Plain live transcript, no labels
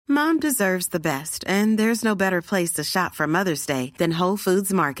Mom deserves the best, and there's no better place to shop for Mother's Day than Whole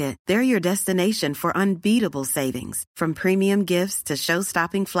Foods Market. They're your destination for unbeatable savings, from premium gifts to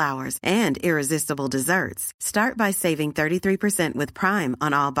show-stopping flowers and irresistible desserts. Start by saving 33% with Prime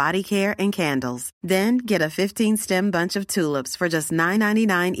on all body care and candles. Then get a 15-stem bunch of tulips for just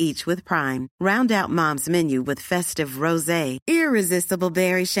 $9.99 each with Prime. Round out Mom's menu with festive rosé, irresistible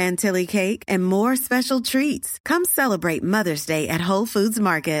berry chantilly cake, and more special treats. Come celebrate Mother's Day at Whole Foods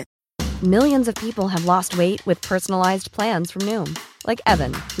Market. Millions of people have lost weight with personalized plans from Noom. Like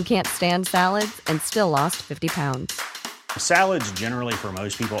Evan, who can't stand salads and still lost 50 pounds. Salads generally for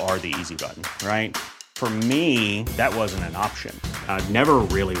most people are the easy button, right? For me, that wasn't an option. I never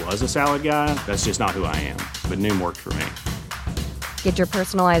really was a salad guy. That's just not who I am. But Noom worked for me. Get your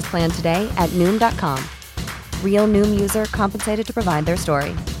personalized plan today at Noom.com. Real Noom user compensated to provide their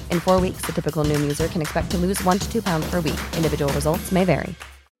story. In 4 weeks, the typical Noom user can expect to lose 1 to 2 pounds per week. Individual results may vary.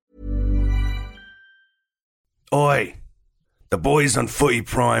 Oi! The boys on Footy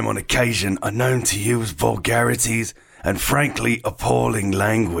Prime on occasion are known to use vulgarities and frankly appalling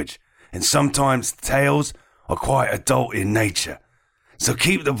language, and sometimes tales are quite adult in nature. So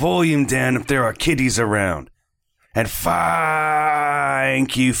keep the volume down if there are kiddies around. And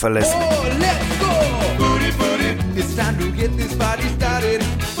thank you for listening. Oh, let's go! Booty, booty, it's time to get this party started.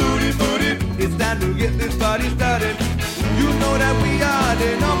 Booty, booty, it's time to get this party started. You know that we are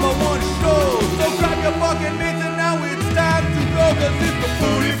the #1 show. So grab your fucking mitts and now it's time to go. Cause it's the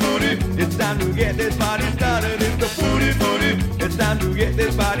booty, booty, it's time to get this party started. It's the booty, booty, it's time to get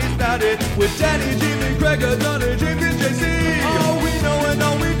this party started. With Danny, Jimmy, Gregor, Donna, James, and JC. All we know and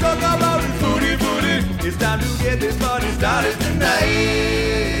all we talk about is booty, booty. It's time to get this party started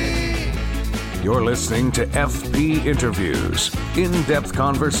tonight. You're listening to FP Interviews, in-depth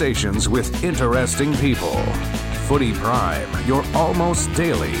conversations with interesting people. Footy Prime, your almost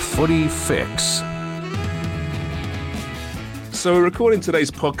daily footy fix. So we're recording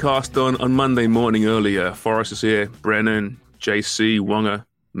today's podcast on Monday morning earlier. Forrest is here, Brennan, JC, Wonga,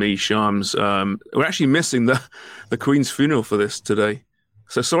 me, Shams. We're actually missing the Queen's funeral for this today.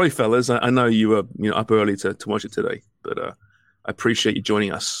 So sorry, fellas. I know you were up early to watch it today, but I appreciate you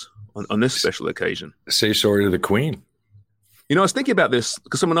joining us on this special occasion. Say sorry to the Queen. I was thinking about this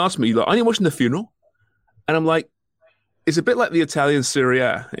because someone asked me, are you watching the funeral? And I'm like, it's a bit like the Italian Serie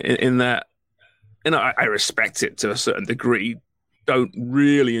A in that, I respect it to a certain degree. Don't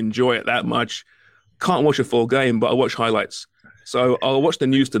really enjoy it that much. Can't watch a full game, but I watch highlights. So I'll watch the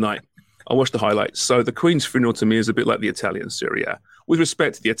news tonight. I'll watch the highlights. So the Queen's funeral to me is a bit like the Italian Serie A, with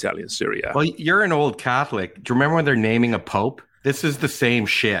respect to the Italian Serie A. Well, you're an old Catholic. Do you remember when they're naming a pope? This is the same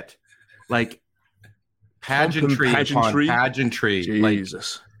shit. Like pageantry. Jesus. Like,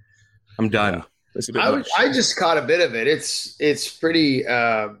 I'm done. Yeah. I just caught a bit of it. It's pretty,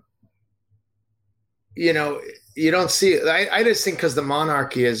 you don't see it. I just think because the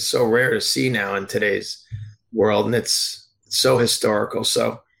monarchy is so rare to see now in today's world, and it's so historical.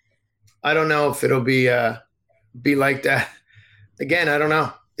 So I don't know if it'll be like that again. I don't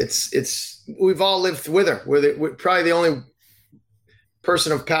know. It's we've all lived with her. We're probably the only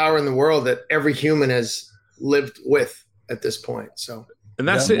person of power in the world that every human has lived with at this point. So. And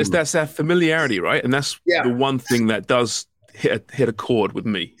that's it. That's that familiarity, right? And that's the one thing that does hit a chord with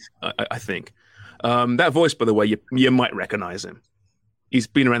me, I think. That voice, by the way, you might recognize him. He's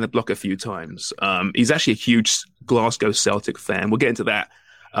been around the block a few times. He's actually a huge Glasgow Celtic fan. We'll get into that.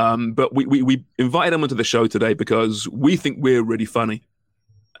 But we invited him onto the show today because we think we're really funny.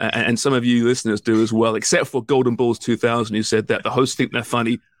 And some of you listeners do as well, except for Golden Balls 2000, who said that the hosts think they're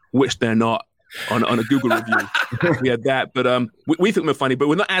funny, which they're not. On a Google review, we had that, but we think we're funny, but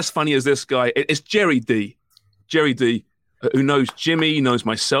we're not as funny as this guy. It's Gerry D, who knows Jimmy, knows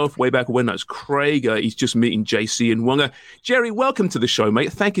myself way back when, knows Craig. He's just meeting JC and Wonga. Gerry, welcome to the show,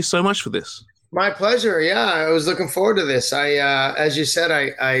 mate. Thank you so much for this. My pleasure. Yeah, I was looking forward to this. As you said,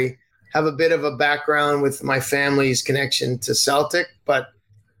 I have a bit of a background with my family's connection to Celtic, but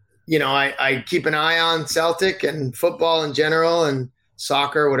I keep an eye on Celtic and football in general and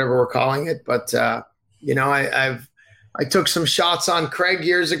soccer, whatever we're calling it. But, I took some shots on Craig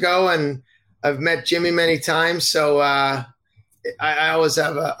years ago, and I've met Jimmy many times. So I always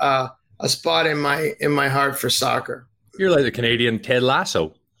have a spot in my heart for soccer. You're like the Canadian Ted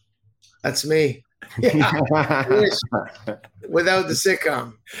Lasso. That's me. Yeah, without the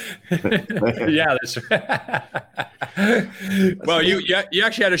sitcom. Yeah, that's right. Well, you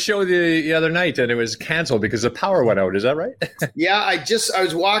actually had a show the other night, and it was canceled because the power went out. Is that right? Yeah, I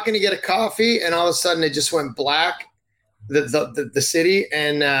was walking to get a coffee, and all of a sudden it just went black. The city,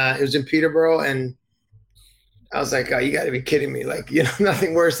 and it was in Peterborough, and I was like, oh, you got to be kidding me. Like,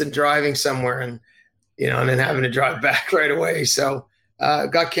 nothing worse than driving somewhere and then having to drive back right away. So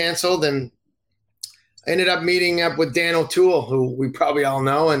got canceled, and I ended up meeting up with Dan O'Toole, who we probably all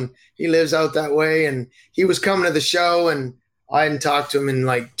know, and he lives out that way. And he was coming to the show, and I hadn't talked to him in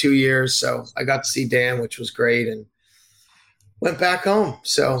like 2 years. So I got to see Dan, which was great, and went back home.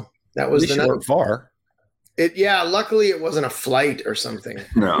 So that was the night. Weren't far. Luckily it wasn't a flight or something.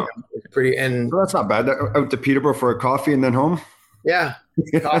 No. It's pretty, and Well, that's not bad. Out to Peterborough for a coffee and then home? yeah,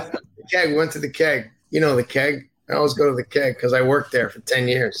 coffee, the keg. We went to the keg. The keg. I always go to the keg because I worked there for 10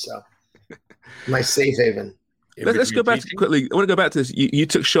 years. So my safe haven. Let's go back quickly. I want to go back to this. You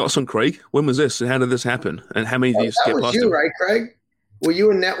took shots on Craig. When was this? And how did this happen? And how many did you skip past? That was you, him? right, Craig? Were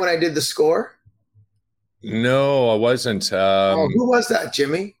you in net when I did the score? No, I wasn't. Who was that,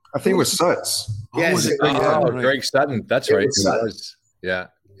 Jimmy? I think it was Suts. Yes, Greg Sutton. That's right. It was. Yeah,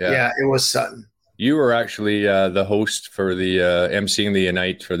 it was Sutton. You were actually the host for the emceeing the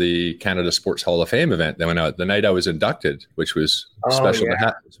night for the Canada Sports Hall of Fame event that went out the night I was inducted, which was special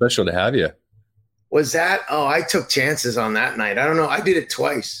to have you. Was that? Oh, I took chances on that night. I don't know. I did it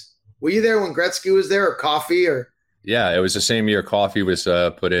twice. Were you there when Gretzky was there, or Coffee, or? Yeah, it was the same year Coffee was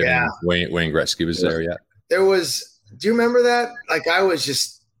put in. Yeah. Wayne Gretzky was there. Yeah. There was. Do you remember that? Like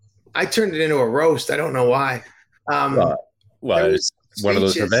I turned it into a roast. I don't know why. It's one of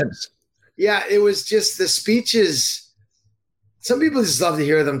those events. Yeah, it was just the speeches. Some people just love to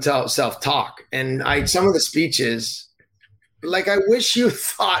hear them self-talk. And some of the speeches, like, I wish you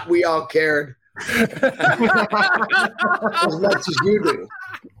thought we all cared as much as you do.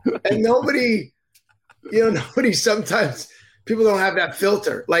 And nobody sometimes, people don't have that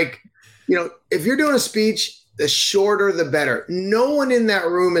filter. Like, if you're doing a speech, the shorter, the better. No one in that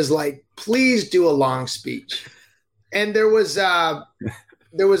room is like, please do a long speech. And there was an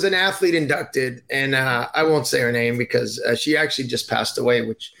athlete inducted, and I won't say her name because she actually just passed away,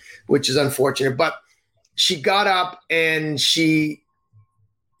 which is unfortunate. But she got up and she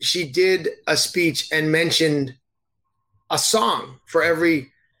did a speech and mentioned a song for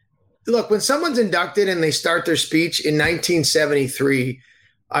every. Look, when someone's inducted and they start their speech in 1973,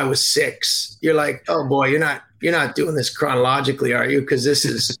 I was 6. You're like, oh boy, you're not doing this chronologically, are you? Because this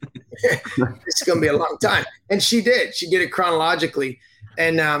is it's going to be a long time. And she did. She did it chronologically.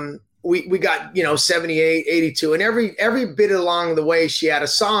 And we got, 78, 82. And every bit along the way, she had a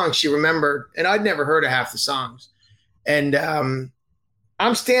song she remembered. And I'd never heard of half the songs. And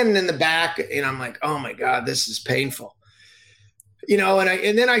I'm standing in the back and I'm like, oh my God, this is painful.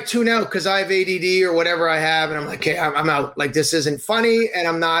 And then I tune out because I have ADD or whatever I have. And I'm like, hey, I'm out. Like, this isn't funny and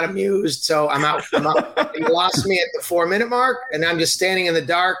I'm not amused. So I'm out. You lost me at the 4-minute mark and I'm just standing in the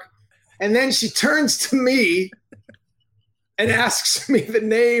dark. And then she turns to me and asks me the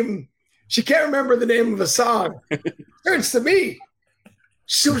name. She can't remember the name of a song. Turns to me.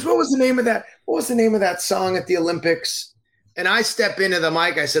 She goes, what was the name of that? What was the name of that song at the Olympics? And I step into the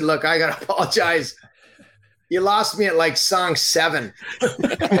mic. I said, look, I got to apologize. You lost me at like song 7. And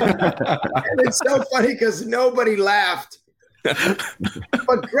it's so funny because nobody laughed.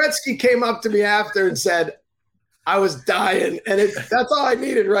 But Gretzky came up to me after and said, I was dying. And that's all I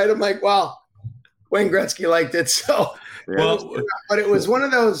needed, right? I'm like, well, Wayne Gretzky liked it. So, but it was one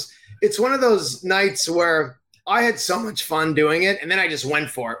of those nights where I had so much fun doing it. And then I just went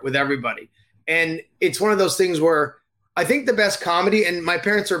for it with everybody. And it's one of those things where I think the best comedy, and my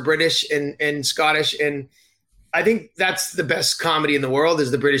parents are British and Scottish, and I think that's the best comedy in the world is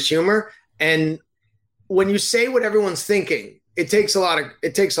the British humor. And when you say what everyone's thinking, it takes a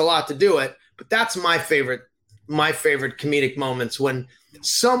lot to do it. But that's my favorite comedic moments, when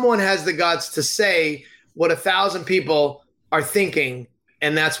someone has the guts to say what 1,000 people are thinking.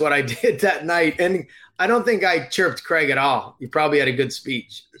 And that's what I did that night. And I don't think I chirped Craig at all. You probably had a good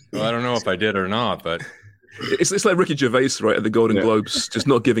speech. Well, I don't know if I did or not, but it's like Ricky Gervais, right, at the Golden Globes, just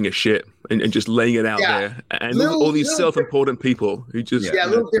not giving a shit and just laying it out there. And all these self-important people who just... a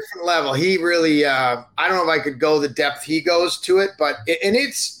little different level. He really, I don't know if I could go the depth he goes to it, but, and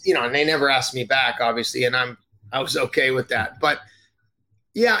it's, and they never asked me back, obviously, and I was okay with that. But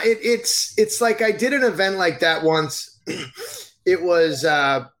yeah, it's like I did an event like that once. It was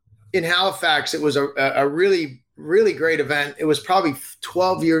in Halifax. It was a really, really great event. It was probably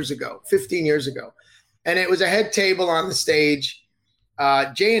 15 years ago. And it was a head table on the stage.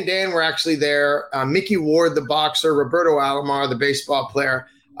 Jay and Dan were actually there. Mickey Ward, the boxer, Roberto Alomar, the baseball player,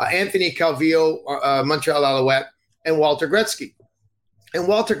 Anthony Calvillo, Montreal Alouette, and Walter Gretzky. And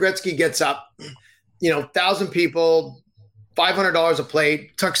Walter Gretzky gets up, 1,000 people, $500 a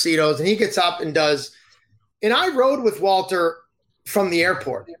plate, tuxedos, and he gets up and does. And I rode with Walter from the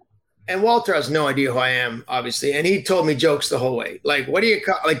airport. and Walter has no idea who I am, obviously. And he told me jokes the whole way. Like, what do you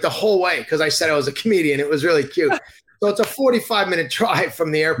call, like the whole way? Because I said I was a comedian. It was really cute. So it's a 45-minute drive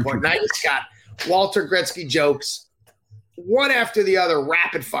from the airport. And I just got Walter Gretzky jokes, one after the other,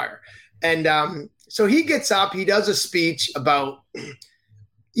 rapid fire. And so he gets up, he does a speech about,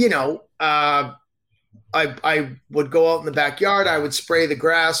 I would go out in the backyard. I would spray the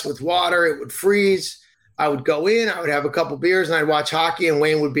grass with water. It would freeze. I would go in. I would have a couple beers, and I'd watch hockey. And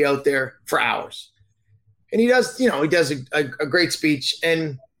Wayne would be out there for hours. And he does a great speech,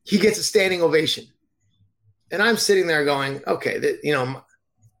 and he gets a standing ovation. And I'm sitting there going, okay,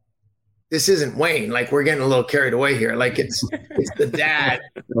 this isn't Wayne. Like, we're getting a little carried away here. Like, it's the dad,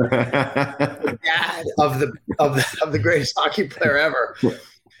 of the greatest hockey player ever.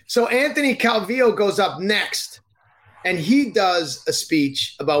 So Anthony Calvillo goes up next, and he does a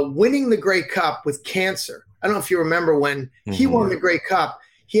speech about winning the Grey Cup with cancer. I don't know if you remember when he won the Grey Cup.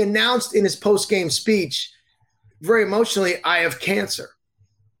 He announced in his post-game speech, very emotionally, I have cancer.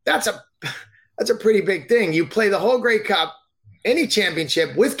 That's a pretty big thing. You play the whole Grey Cup, any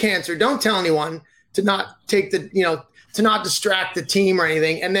championship with cancer. Don't tell anyone, to not take to not distract the team or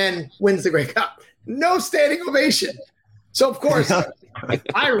anything, and then wins the Grey Cup. No standing ovation. So of course,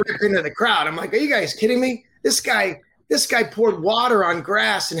 I ripped into the crowd. I'm like, are you guys kidding me? This guy poured water on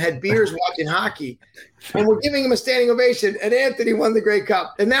grass and had beers watching hockey, and we're giving him a standing ovation. And Anthony won the Grey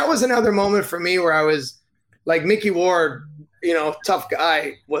Cup. And that was another moment for me where I was like, Mickey Ward, tough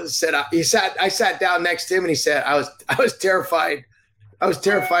guy, was set up. I sat down next to him, and he said, I was terrified. I was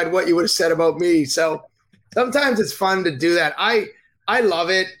terrified what you would have said about me. So sometimes it's fun to do that. I love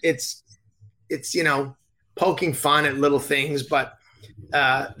it. It's poking fun at little things, but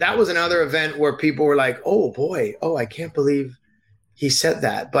that was another event where people were like, oh boy, I can't believe he said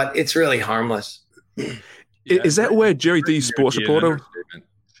that, but it's really harmless. Is that where Gerry D, sports reporter?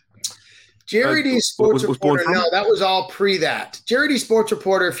 Jerry D, sports reporter. No, that was all pre that. Jerry D, sports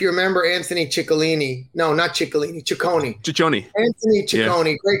reporter. If you remember Anthony Ciccone. No, not Ciccone. Ciccone. Anthony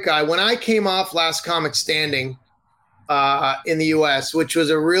Ciccone, great guy. When I came off Last Comic Standing in the U.S., which was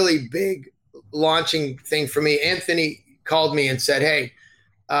a really big launching thing for me, Anthony called me and said, hey,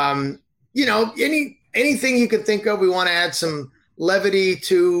 anything you can think of, we want to add some levity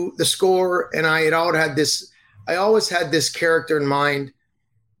to the score. And I always had this character in mind.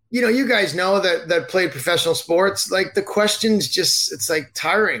 You guys know that played professional sports, like the questions it's like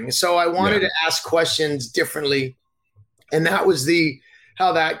tiring. So I wanted to ask questions differently. And that was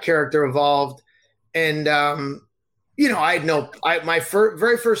how that character evolved. And, my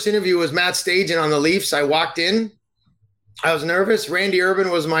very first interview was Matt Stajan on the Leafs. I walked in, I was nervous. Randy Urban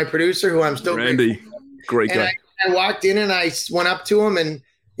was my producer, who I'm still great guy. I walked in and I went up to him, and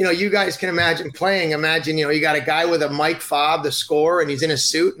you guys can imagine playing. Imagine, you got a guy with a mic fob, the score, and he's in a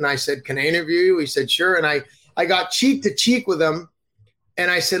suit. And I said, can I interview you? He said, sure. And I got cheek to cheek with him. And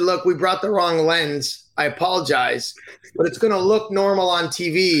I said, look, we brought the wrong lens. I apologize, but it's going to look normal on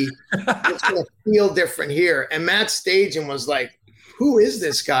TV. It's going to feel different here. And Matt Stajan was like, who is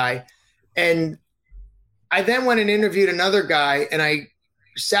this guy? And I then went and interviewed another guy, and I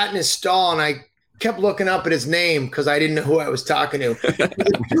sat in his stall, and I kept looking up at his name because I didn't know who I was talking to.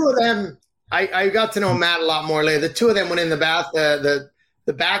 The two of them, I got to know Matt a lot more later. The two of them went in the back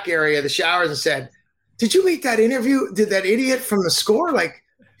area, the showers, and said, did you meet that idiot from the score? Like,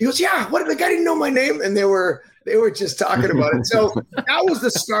 he goes, yeah, what? The guy didn't know my name. And they were just talking about it. So that was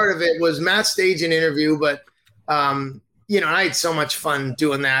the start of it, was Matt Stajan interview. But, I had so much fun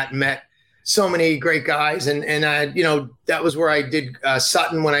doing that, met so many great guys. And that was where I did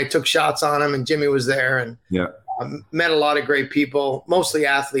Sutton when I took shots on him, and Jimmy was there, and met a lot of great people, mostly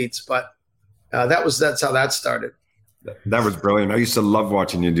athletes, but that's how that started. That was brilliant. I used to love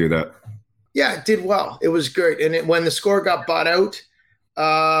watching you do that. Yeah, it did well. It was great. And when the score got bought out,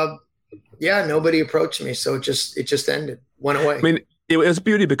 nobody approached me. So it just ended, went away. I mean, it was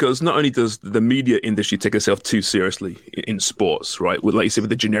beauty because not only does the media industry take itself too seriously in sports, right? Like you said, with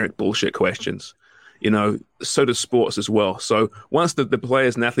the generic bullshit questions, so does sports as well. So once the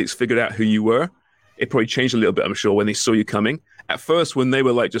players and athletes figured out who you were, it probably changed a little bit, I'm sure, when they saw you coming. At first, when they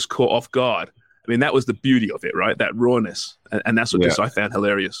were like just caught off guard, I mean, that was the beauty of it, right? That rawness. And that's what I found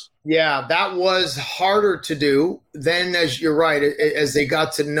hilarious. Yeah, that was harder to do. Then, as you're right, as they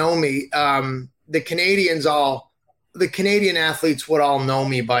got to know me, the Canadian athletes would all know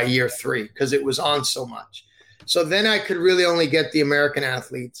me by year 3 because it was on so much. So then I could really only get the American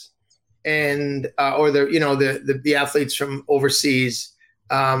athletes and or the athletes from overseas.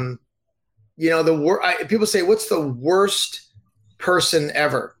 People say, what's the worst person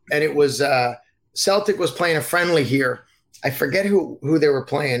ever? And it was Celtic was playing a friendly here, I forget who they were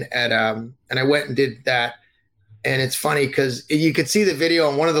playing at, and I went and did that. And it's funny because you could see the video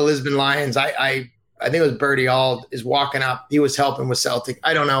on one of the Lisbon Lions. I think it was Bertie Auld is walking up. He was helping with Celtic.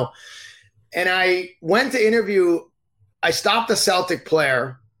 I don't know. And I went to interview. I stopped a Celtic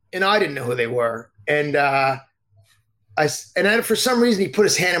player, and I didn't know who they were. And for some reason, he put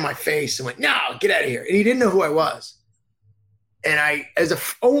his hand in my face and went, "No, get out of here." And he didn't know who I was. And as the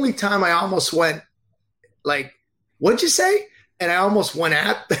only time I almost went, like, "What'd you say?" And I almost went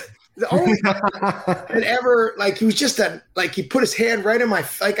at the only time ever, like, he was just he put his hand right in my,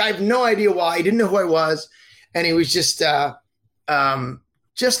 like, I have no idea why. He didn't know who I was. And he was just an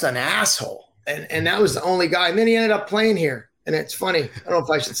asshole. And that was the only guy. And then he ended up playing here. And it's funny. I don't know if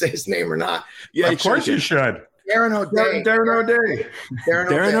I should say his name or not. Yeah, of course you should. Darren O'Day.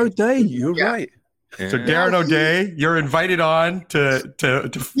 Darren O'Day. You're right. So Darren O'Day, you're invited on to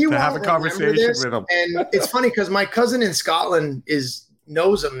have a conversation with him. And it's funny because my cousin in Scotland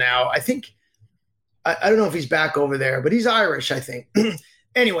knows him now. I think I don't know if he's back over there, but he's Irish, I think.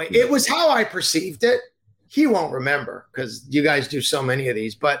 Anyway, it was how I perceived it. He won't remember because you guys do so many of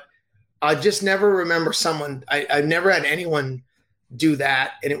these, but I just never remember someone. I never had anyone do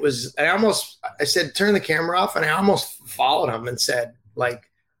that. And I said, turn the camera off. And I almost followed him and said, like,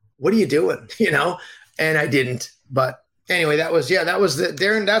 what are you doing? And I didn't. But anyway, that was the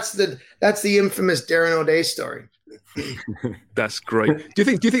Darren. That's the infamous Darren O'Day story. That's great. Do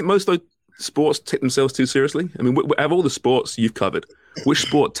you think most of those sports take themselves too seriously? I mean, out of all the sports you've covered, which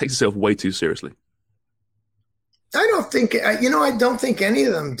sport takes itself way too seriously? I don't think any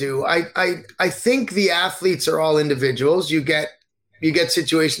of them do. I think the athletes are all individuals. You get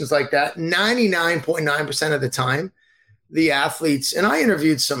situations like that 99.9% of the time. The athletes, and I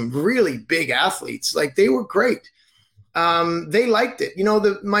interviewed some really big athletes, like they were great. They liked it.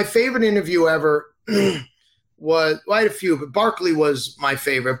 My favorite interview ever was, I had a few, but Barkley was my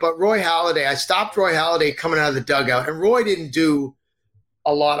favorite. But Roy Halladay, I stopped Roy Halladay coming out of the dugout, and Roy didn't do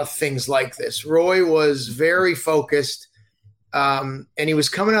a lot of things like this. Roy was very focused, and he was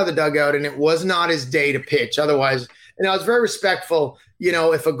coming out of the dugout, and it was not his day to pitch. Otherwise, and I was very respectful,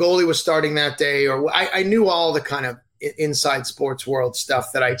 if a goalie was starting that day, or I knew all the kind of inside sports world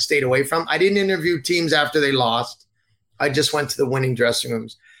stuff that I stayed away from. I didn't interview teams after they lost. I just went to the winning dressing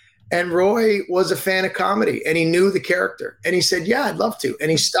rooms. And Roy was a fan of comedy, and he knew the character. And he said, "Yeah, I'd love to." And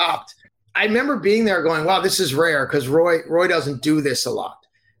he stopped. I remember being there going, "Wow, this is rare," because Roy doesn't do this a lot.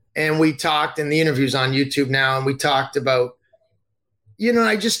 And we talked, and the interview's on YouTube now, and we talked about,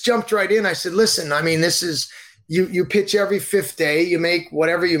 I just jumped right in. I said, "Listen, I mean, this is, you pitch every fifth day, you make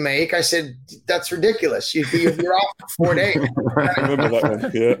whatever you make." I said, "That's ridiculous. You're off for 4 days." I remember that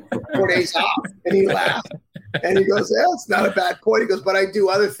one, yeah. 4 days off. And he laughed. And he goes, "Yeah, it's not a bad point." He goes, "But I do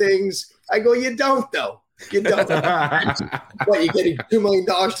other things." I go, "You don't, though. You don't." What, you getting $2 million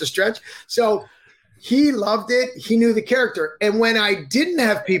to stretch? So he loved it. He knew the character. And when I didn't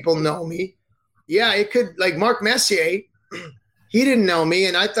have people know me, it could, like Mark Messier, he didn't know me,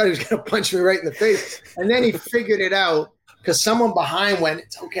 and I thought he was going to punch me right in the face. And then he figured it out because someone behind went,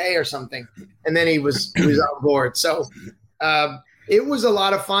 "It's okay," or something. And then he was on board. So it was a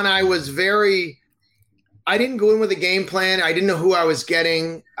lot of fun. I didn't go in with a game plan. I didn't know who I was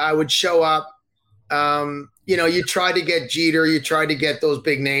getting. I would show up. You tried to get Jeter. You tried to get those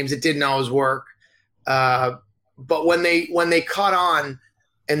big names. It didn't always work. But when they caught on,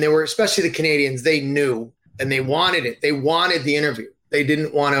 and they were, especially the Canadians, they knew. And they wanted it. They wanted the interview. They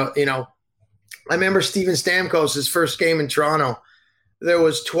didn't want to, I remember Steven Stamkos' first game in Toronto. There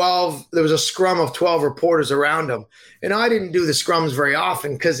was a scrum of 12 reporters around him. And I didn't do the scrums very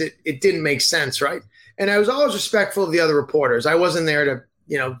often because it didn't make sense, right? And I was always respectful of the other reporters. I wasn't there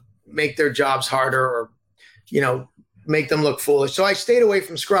to, make their jobs harder or, make them look foolish. So I stayed away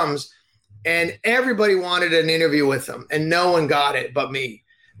from scrums, and everybody wanted an interview with him, and no one got it but me.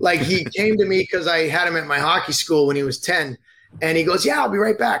 Like, he came to me because I had him at my hockey school when he was 10, and he goes, "Yeah, I'll be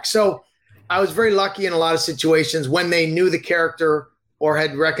right back." So I was very lucky in a lot of situations when they knew the character or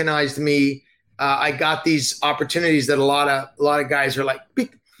had recognized me. I got these opportunities that a lot of guys are like,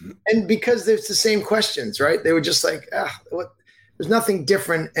 and because there's the same questions, right? They were just like, there's nothing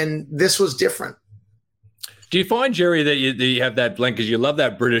different, and this was different. Do you find, Gerry, that you have that blend because you love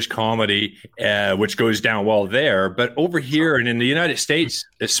that British comedy, which goes down well there, but over here and in the United States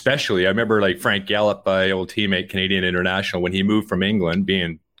especially, I remember like Frank Gallup, my old teammate, Canadian International, when he moved from England,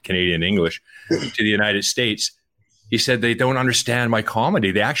 being Canadian English, to the United States, he said they don't understand my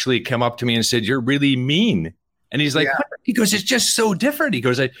comedy. They actually come up to me and said, "You're really mean." And he's like, "What?" He goes, "It's just so different." He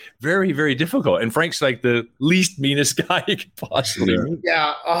goes, "Very, very difficult." And Frank's like the least meanest guy you could possibly meet.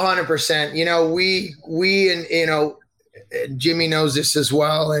 Yeah, 100%. We and Jimmy knows this as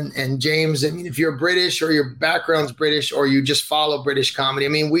well, and James. I mean, if you're British or your background's British or you just follow British comedy, I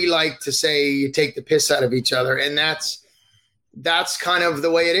mean, we like to say you take the piss out of each other, and that's kind of the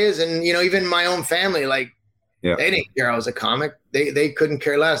way it is. And even my own family, like they didn't care I was a comic. They couldn't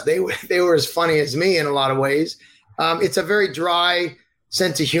care less. They were as funny as me in a lot of ways. It's a very dry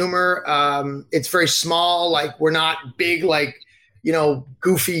sense of humor. It's very small. Like we're not big, like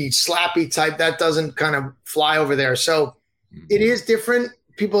goofy, slappy type. That doesn't kind of fly over there. So it is different.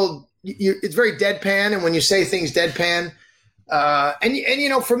 People, it's very deadpan. And when you say things deadpan,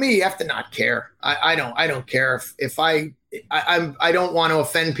 and for me, you have to not care. I don't care if I don't want to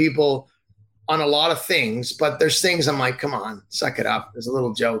offend people on a lot of things, but there's things I'm like, come on, suck it up. There's a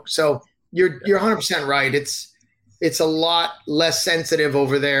little joke. So you're 100% right. It's a lot less sensitive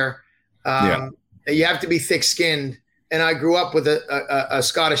over there. You have to be thick-skinned. And I grew up with a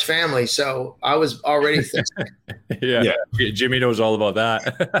Scottish family, so I was already thick-skinned. Yeah. Jimmy knows all about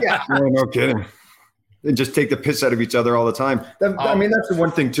that. Yeah. No kidding. They just take the piss out of each other all the time. I mean, that's the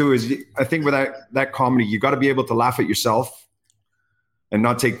one thing too, is I think with that comedy, you got to be able to laugh at yourself and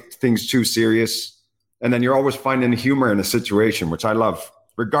not take things too serious. And then you're always finding humor in a situation, which I love.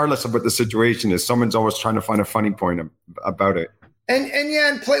 Regardless of what the situation is, someone's always trying to find a funny point about it. And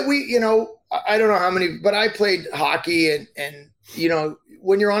I don't know how many, but I played hockey and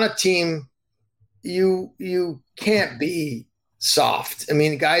when you're on a team, you can't be soft. I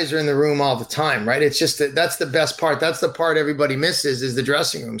mean, guys are in the room all the time, right? It's just that's the best part. That's the part everybody misses is the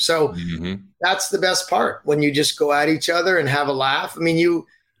dressing room. So that's the best part when you just go at each other and have a laugh. I mean, you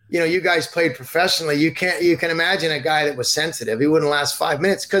guys played professionally. You can imagine a guy that was sensitive. He wouldn't last 5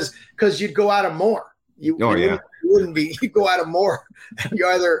 minutes because you'd go at him more. You wouldn't be. You go at him more.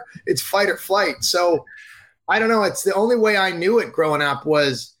 It's fight or flight. So I don't know. It's the only way I knew it growing up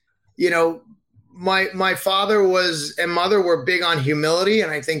was, my father and mother were big on humility,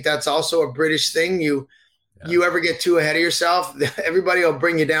 and I think that's also a British thing. You ever get too ahead of yourself, everybody will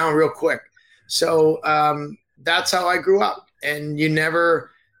bring you down real quick. So that's how I grew up, and you're never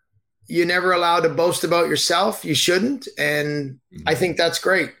allowed to boast about yourself. You shouldn't, and I think that's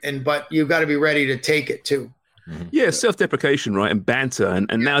great. But you've got to be ready to take it too. Yeah, self-deprecation, right, and banter, and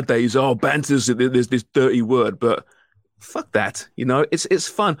nowadays, banter's this dirty word, but fuck that. It's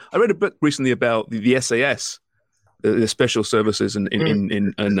fun. I read a book recently about the SAS, the special services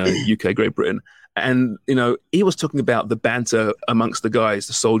in UK, Great Britain, and he was talking about the banter amongst the guys,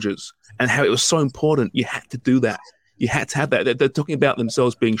 the soldiers, and how it was so important. You had to do that. You had to have that. They're talking about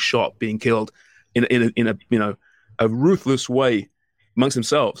themselves being shot, being killed in a ruthless way amongst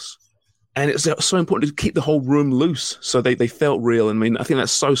themselves. And it's so important to keep the whole room loose so they felt real. I mean, I think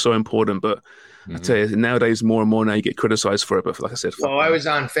that's so important. But I tell you, nowadays, more and more now you get criticized for it. But like I said, I was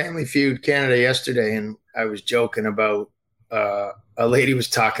on Family Feud Canada yesterday, and I was joking about a lady was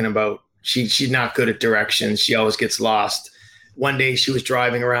talking about she's not good at directions. She always gets lost. One day she was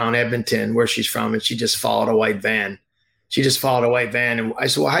driving around Edmonton, where she's from, and she just followed a white van. And I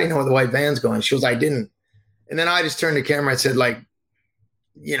said, well, how do you know where the white van's going? She goes, I didn't. And then I just turned the camera and said, like,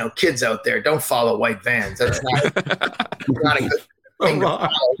 kids out there, don't follow white vans. That's not a good thing to follow,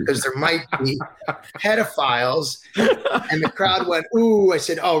 because there might be pedophiles. And the crowd went, ooh. I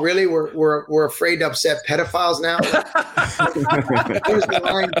said, oh, really? We're afraid to upset pedophiles now? There's the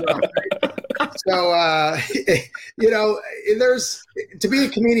line drop, right? So, there's to be a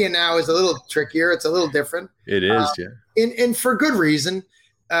comedian now is a little trickier. It's a little different. It is, yeah. And for good reason.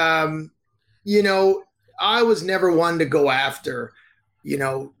 I was never one to go after,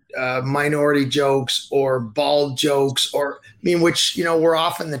 minority jokes or bald jokes which, we're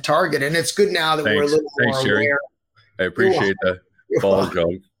often the target. And it's good now that we're a little more Gerry. aware. I appreciate the bald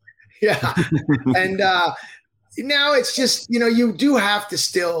joke. Yeah. And now it's just, you do have to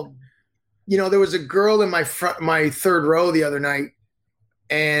still, there was a girl in my third row the other night,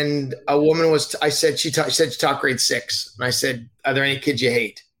 and a woman said she taught grade 6. And I said, are there any kids you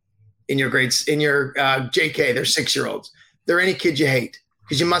hate in your grades, in your JK? They're 6-year-olds. There any kid you hate?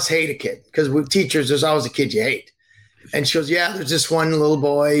 Because you must hate a kid. Because with teachers, there's always a kid you hate. And she goes, yeah, there's this one little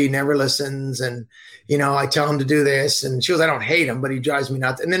boy. He never listens. And, I tell him to do this. And she goes, I don't hate him, but he drives me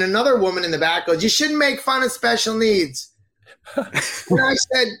nuts. And then another woman in the back goes, you shouldn't make fun of special needs. And I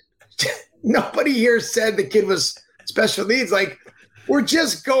said, nobody here said the kid was special needs. Like, we're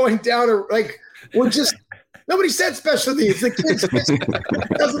just going down nobody said special needs. The kid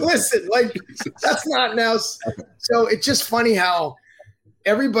doesn't listen. Like, that's not now. So it's just funny how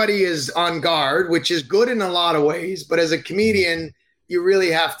everybody is on guard, which is good in a lot of ways. But as a comedian, you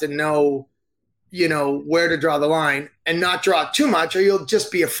really have to know, where to draw the line and not draw too much, or you'll just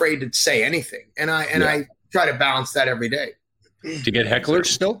be afraid to say anything. And I try to balance that every day. Do you get hecklers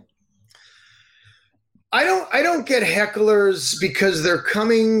still? I don't get hecklers because they're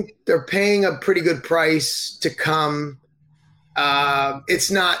paying a pretty good price to come. It's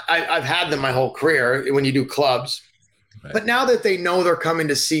not, I've had them my whole career when you do clubs, right. But now that they know they're coming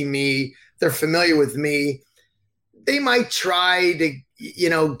to see me, they're familiar with me, they might try to,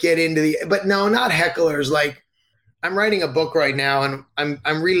 get into but no, not hecklers. Like, I'm writing a book right now and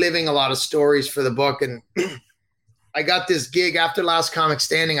I'm reliving a lot of stories for the book. And I got this gig after Last Comic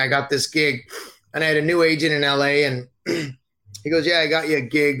Standing. I got this gig and I had a new agent in LA and he goes, "Yeah, I got you a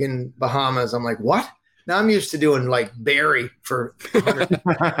gig in Bahamas." I'm like, "What?" Now I'm used to doing like Barry for 100.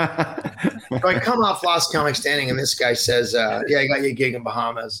 So I come off Last Comic Standing and this guy says, "Yeah, I got you a gig in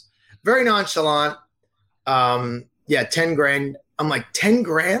Bahamas." Very nonchalant. Yeah, 10 grand. I'm like, 10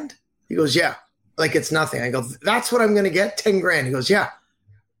 grand? He goes, "Yeah." Like it's nothing. I go, "That's what I'm going to get? 10 grand. He goes, "Yeah."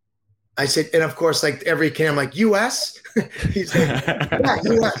 I said, and of course, like every kid, I'm like, US? He's like, "Yeah,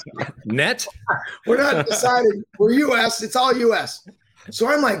 US. Net? We're not decided. We're US. It's all US. So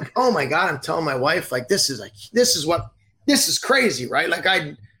I'm like, oh my God, I'm telling my wife, like, this is crazy, right? Like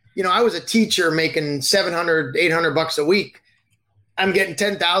I was a teacher making $700, $800 a week. I'm getting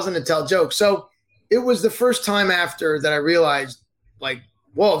 10,000 to tell jokes. So it was the first time after that I realized like,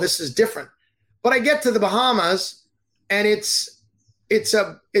 whoa, this is different. But I get to the Bahamas and it's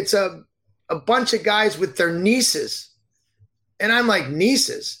a bunch of guys with their nieces. And I'm like,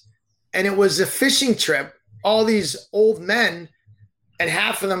 nieces. And it was a fishing trip, all these old men, and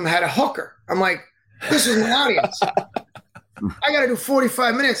half of them had a hooker. I'm like, this is my audience. I got to do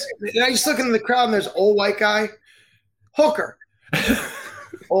 45 minutes. And I just look into the crowd and there's old white guy, hooker.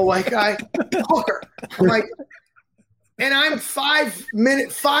 Old white guy, hooker. I'm like, and I'm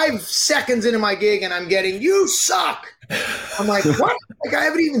 5 seconds into my gig and I'm getting, "You suck." I'm like, what? Like I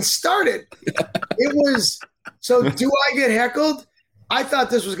haven't even started. It was, so do I get heckled? I thought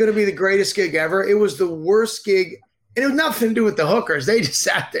this was going to be the greatest gig ever. It was the worst gig. And it was nothing to do with the hookers. They just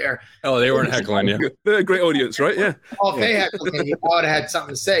sat there. Oh, they weren't heckling you. They're a great audience, right? Yeah. Oh, if they heckled me, I would have had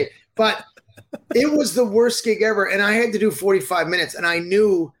something to say. But it was the worst gig ever. And I had to do 45 minutes. And I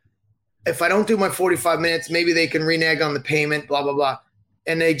knew if I don't do my 45 minutes, maybe they can renege on the payment, blah, blah, blah.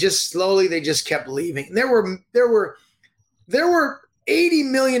 And they just kept leaving. And there were $80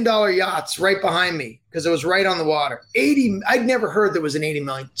 million yachts right behind me because it was right on the water. I'd never heard there was an 80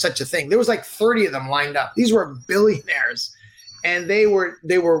 million, such a thing. There was like 30 of them lined up. These were billionaires. And they were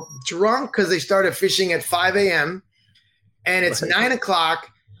drunk because they started fishing at 5 a.m. And it's 9 o'clock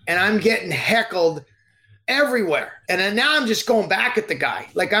and I'm getting heckled everywhere. And then now I'm just going back at the guy.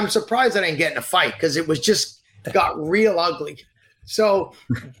 Like I'm surprised I didn't get in a fight because it was just got real ugly. So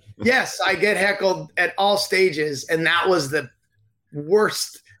yes, I get heckled at all stages. And that was the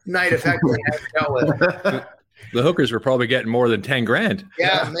worst night of heckling I've dealt with. The hookers were probably getting more than 10 grand.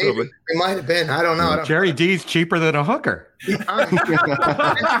 Yeah, maybe. It might have been. I don't know. Jerry D's cheaper than a hooker. And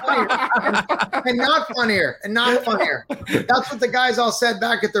not funnier. That's what the guys all said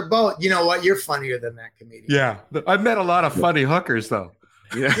back at their boat. You know what? You're funnier than that comedian. Yeah. I've met a lot of funny hookers, though.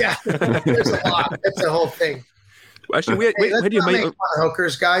 Yeah. There's a lot. That's the whole thing. Actually, let's not make fun of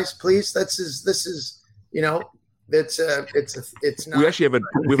hookers, guys, please. This is it's not. We actually have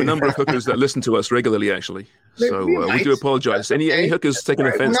a number of hookers that listen to us regularly, actually. So we do apologize. Any hookers taking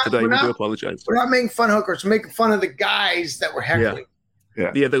offense today, we do apologize. We're not making fun of hookers. We're making fun of the guys that were heckling.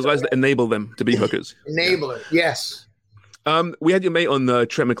 Yeah, those guys that enable them to be hookers. Enabler, yes. We had your mate on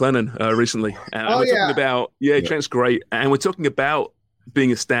Trent McLennan recently. And we're talking about, Trent's great. And we're talking about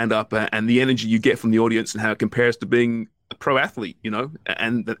being a stand-up and the energy you get from the audience and how it compares to being a pro athlete,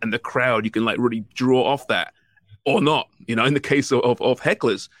 and the crowd, you can like really draw off that. Or not, in the case of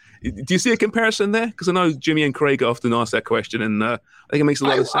hecklers. Do you see a comparison there? Because I know Jimmy and Craig often ask that question, and I think it makes a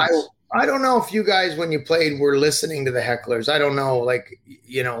lot of sense. I don't know if you guys, when you played, were listening to the hecklers. I don't know. Like,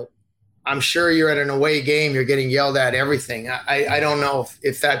 I'm sure you're at an away game. You're getting yelled at everything. I don't know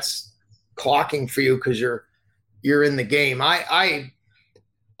if that's clocking for you because you're in the game. I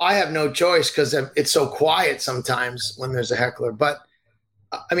have no choice because it's so quiet sometimes when there's a heckler. But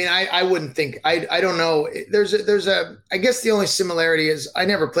I mean, I wouldn't think, I don't know. I guess the only similarity is I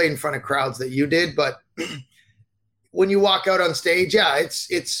never played in front of crowds that you did, but when you walk out on stage,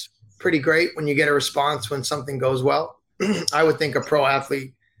 it's pretty great when you get a response when something goes well. I would think a pro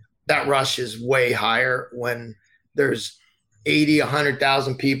athlete, that rush is way higher when there's 80,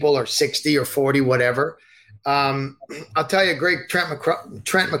 100,000 people or 60 or 40, whatever. I'll tell you a great Trent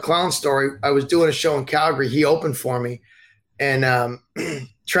McClellan story. I was doing a show in Calgary. He opened for me. And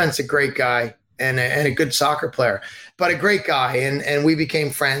Trent's a great guy and a good soccer player, but a great guy. And we became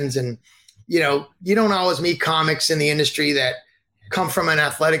friends. And you don't always meet comics in the industry that come from an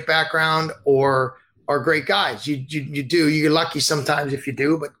athletic background or are great guys. You do. You're lucky sometimes if you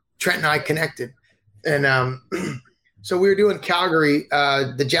do, but Trent and I connected. And so we were doing Calgary,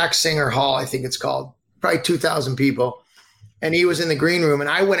 the Jack Singer Hall, I think it's called, probably 2,000 people. And he was in the green room, and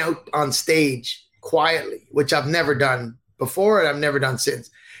I went out on stage quietly, which I've never done before and I've never done since.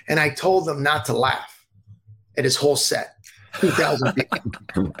 And I told them not to laugh at his whole set, 2,000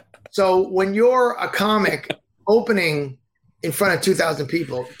 people. So when you're a comic opening in front of 2,000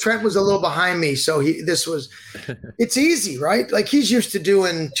 people, Trent was a little behind me. So it's easy, right? Like he's used to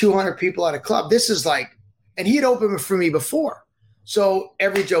doing 200 people at a club. This is like, and he'd opened for me before. So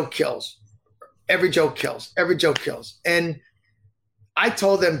every joke kills. Every joke kills. Every joke kills. And I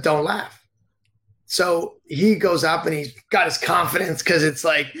told them, don't laugh. So he goes up and he's got his confidence because it's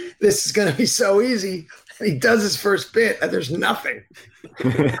like, this is going to be so easy. He does his first bit and there's nothing.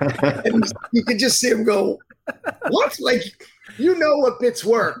 And you can just see him go, what? Like, what bits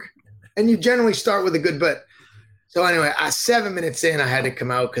work. And you generally start with a good bit. So anyway, 7 minutes in, I had to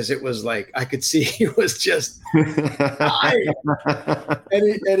come out because it was like, I could see he was just dying.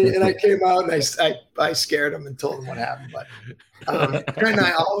 And I came out and I scared him and told him what happened. But Trent and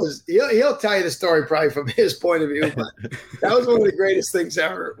I always, he'll tell you the story probably from his point of view, but that was one of the greatest things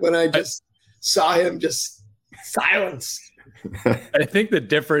ever when I just saw him just silence. I think the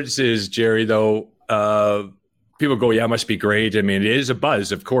difference is, Gerry, though, people go, yeah, it must be great. I mean, it is a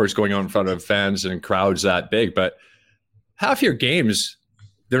buzz, of course, going on in front of fans and crowds that big, but half your games,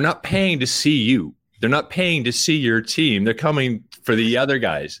 they're not paying to see you. They're not paying to see your team. They're coming for the other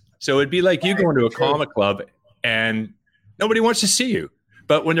guys. So it'd be like you going to a comic club and nobody wants to see you.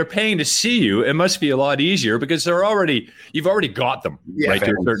 But when they're paying to see you, it must be a lot easier because you've already got them, right,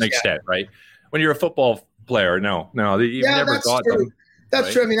 to a certain extent, right? When you're a football player, no, you've never got true. them. That's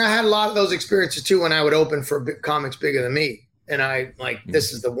right? true. I mean, I had a lot of those experiences too when I would open for comics bigger than me. And I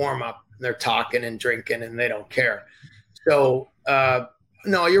this is the warm up. They're talking and drinking and they don't care. So,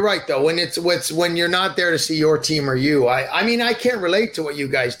 no, you're right though. When you're not there to see your team or you, I mean, I can't relate to what you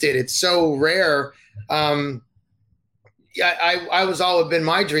guys did. It's so rare. I was all been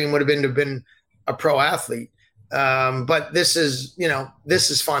my dream would have been to have been a pro athlete. But this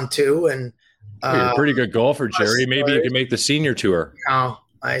is fun too. And you're a pretty good golfer, Gerry. Maybe you can make the senior tour. No,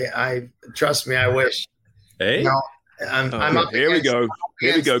 I trust me. I wish. Hey, I'm up. Here we go.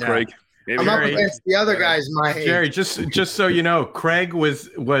 Here we go, Craig. I'm up against the other guys my age. Gerry, just so you know, Craig was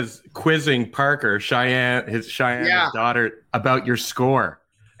quizzing Parker, Cheyenne's daughter, about your score.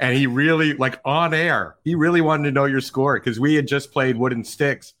 And he really, on air, he really wanted to know your score because we had just played Wooden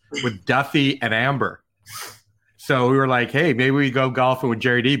Sticks with Duffy and Amber. So we were like, hey, maybe we go golfing with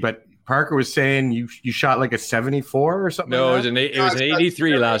Gerry D. But Parker was saying you shot like a 74 or something. No, like it was an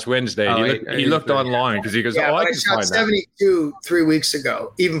 83 last Wednesday. He looked online because he goes, I shot 72 3 weeks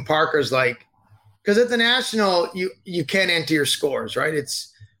ago. Even Parker's like, because at the National, you can't enter your scores, right?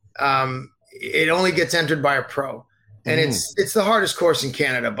 It's it only gets entered by a pro. And it's the hardest course in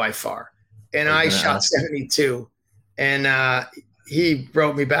Canada by far. And I shot 72. And he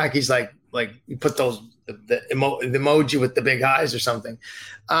wrote me back. He's like you put the emoji with the big eyes or something.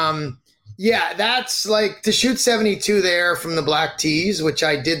 That's like to shoot 72 there from the black tees, which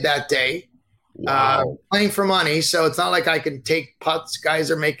I did that day. Wow. Playing for money. So it's not like I can take putts. Guys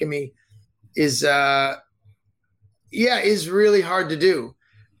are making me is really hard to do.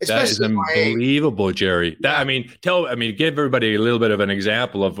 That is unbelievable, Gerry. Give everybody a little bit of an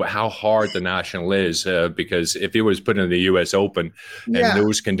example of how hard the National is, because if it was put in the U.S. Open and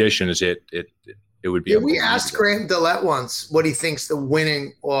those conditions, it would be. We asked Graham Dillette once what he thinks the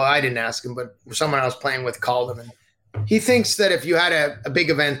winning. Well, I didn't ask him, but someone I was playing with called him, and he thinks that if you had a big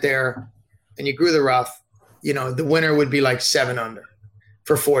event there and you grew the rough, the winner would be like 7 under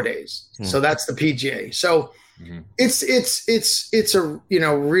for 4 days. So that's the PGA. So. It's a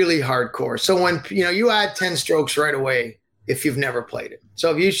really hard course. So when you add 10 strokes right away if you've never played it.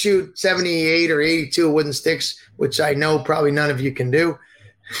 So if you shoot 78 or 82 Wooden Sticks, which I know probably none of you can do,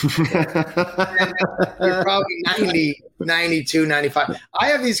 you're probably 90, 92, 95. I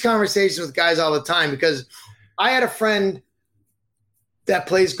have these conversations with guys all the time because I had a friend that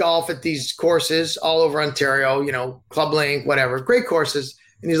plays golf at these courses all over Ontario, Club Link, whatever, great courses.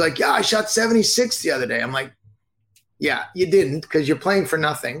 And he's like, yeah, I shot 76 the other day. I'm like, yeah, you didn't because you're playing for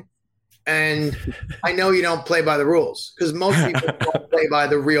nothing. And I know you don't play by the rules because most people don't play by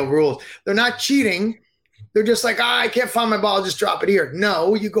the real rules. They're not cheating. They're just like, I can't find my ball. I'll just drop it here.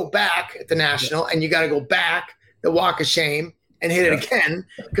 No, you go back at the National and you got to go back the walk of shame and hit it again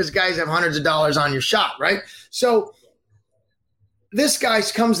because guys have hundreds of dollars on your shot, right? So this guy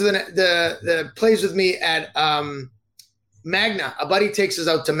comes to the plays with me at Magna. A buddy takes us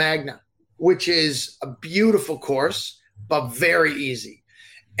out to Magna, which is a beautiful course, but very easy.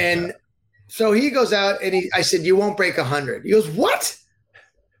 And so he goes out and I said, you won't break 100. He goes, what?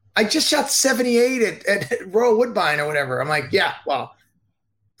 I just shot 78 at Royal Woodbine or whatever. I'm like, yeah, well,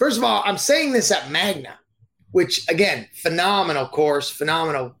 first of all, I'm saying this at Magna, which again, phenomenal course,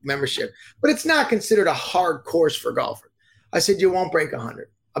 phenomenal membership, but it's not considered a hard course for golfers. I said, you won't break 100.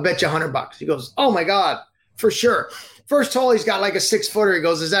 I'll bet you $100. He goes, oh my God, for sure. First hole, he's got like a 6-footer. He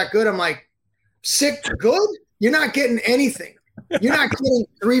goes, is that good? I'm like, sick, good? You're not getting anything. You're not getting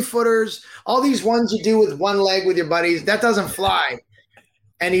 3-footers. All these ones you do with one leg with your buddies, that doesn't fly.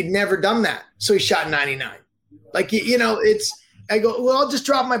 And he'd never done that. So he shot 99. Like, you know, I go, well, I'll just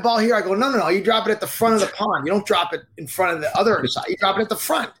drop my ball here. I go, no. You drop it at the front of the pond. You don't drop it in front of the other side. You drop it at the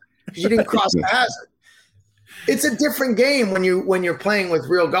front because you didn't cross the hazard. It's a different game when you're playing with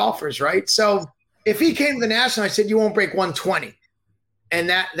real golfers, right? So if he came to the National, I said, you won't break 120. And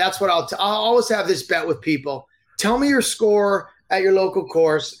that's what I'll always have this bet with people. Tell me your score at your local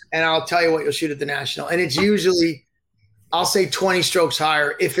course, and I'll tell you what you'll shoot at the National. And it's usually, I'll say 20 strokes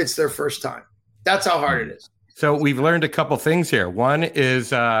higher if it's their first time. That's how hard it is. So we've learned a couple things here. One is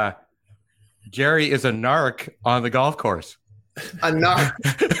Gerry is a narc on the golf course. A narc?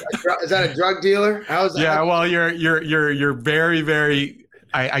 Is that a drug dealer? How is that? Yeah, well, you're very, very.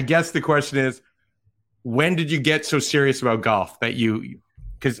 I guess the question is, when did you get so serious about golf that you?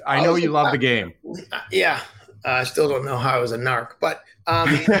 Because I know you love the game. Yeah, I still don't know how I was a narc, but. Dan,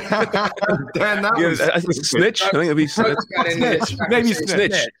 that was a snitch. I think it'd be snitch. Maybe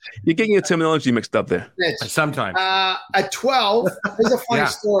snitch. You're getting your terminology mixed up there. Snitch. Sometimes. At 12, there's a funny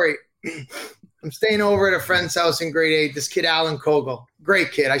story. I'm staying over at a friend's house in grade 8. This kid, Alan Kogel,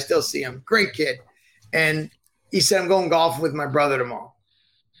 great kid. I still see him. Great kid. And he said, I'm going golfing with my brother tomorrow.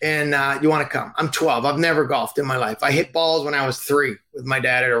 And you want to come? I'm 12. I've never golfed in my life. I hit balls when I was 3 with my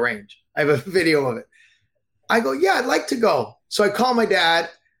dad at a range. I have a video of it. I go, yeah, I'd like to go. So I call my dad.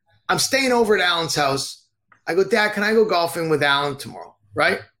 I'm staying over at Alan's house. I go, Dad, can I go golfing with Alan tomorrow?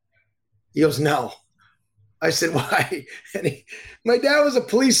 Right? He goes, no. I said, why? And my dad was a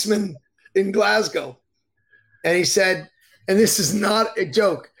policeman in Glasgow. And he said, and this is not a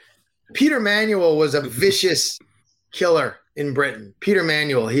joke, Peter Manuel was a vicious killer in Britain. Peter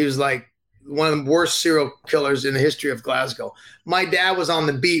Manuel, he was like one of the worst serial killers in the history of Glasgow. My dad was on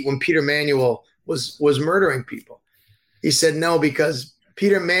the beat when Peter Manuel was murdering people. He said no, because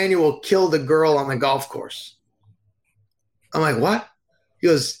Peter Manuel killed a girl on the golf course. I'm like, what? He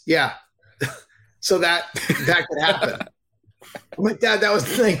goes, yeah. So that could happen. I'm like, Dad, that was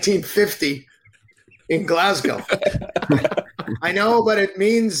 1950 in Glasgow. I know, but it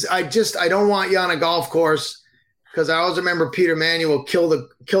means I don't want you on a golf course, because I always remember Peter Manuel killed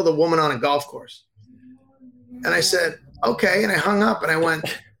a woman on a golf course. And I said, okay. And I hung up and I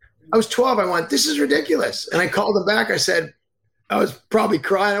was 12. I went, this is ridiculous. And I called him back. I said, I was probably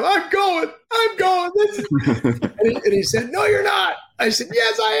crying. I'm going. And he said, no, you're not. I said,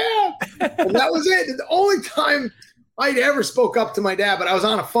 yes, I am. And that was it. The only time I'd ever spoke up to my dad, but I was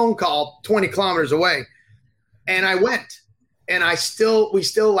on a phone call 20 kilometers away. And I went. And we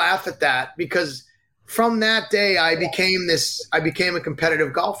still laugh at that, because from that day I became a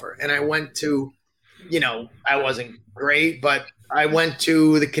competitive golfer. And I went to, I wasn't great, but I went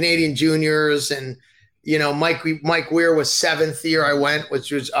to the Canadian juniors, and, Mike Weir was 7th year I went,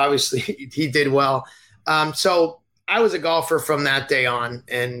 which was obviously he did well. So I was a golfer from that day on,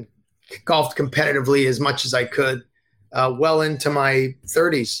 and golfed competitively as much as I could, well into my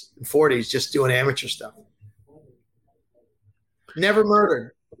 30s and 40s, just doing amateur stuff. Never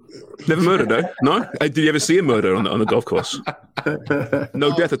murdered. Never murdered, no? No? Did you ever see a murder on the golf course?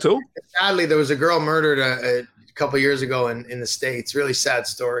 No death at all? Sadly, there was a girl murdered a couple of years ago in the States. Really sad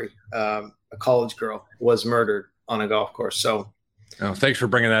story. A college girl was murdered on a golf course. So, thanks for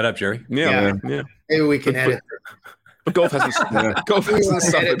bringing that up, Gerry. Yeah. Maybe we can edit. Golf hasn't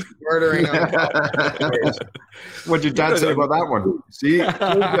suffered. Murdering on a golf course. What'd your dad say about that one? See,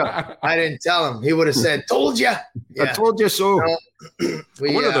 I didn't tell him. He would have said, "Told you." Yeah. I told you so. I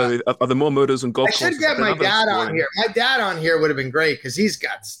wonder, are there more murders on golf courses? I should get my dad on here. My dad on here would have been great, because he's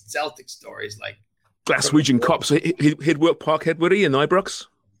got Celtic stories like Glaswegian cops. He'd work Parkhead, would he, in Ibrox?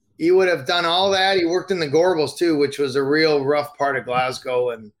 He would have done all that. He worked in the Gorbals too, which was a real rough part of Glasgow.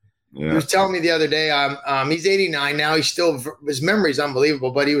 And he was telling me the other day, he's 89 now. His memory is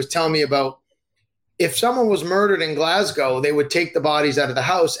unbelievable, but he was telling me about, if someone was murdered in Glasgow, they would take the bodies out of the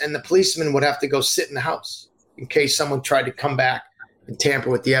house, and the policeman would have to go sit in the house in case someone tried to come back and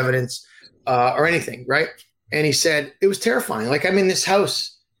tamper with the evidence or anything, right? And he said, it was terrifying. Like, I'm in this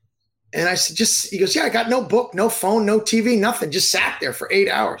house. And I said, he goes, yeah, I got no book, no phone, no TV, nothing. Just sat there for 8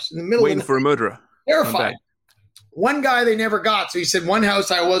 hours in the middle waiting of the for a murderer. Terrifying. One guy they never got. So he said, one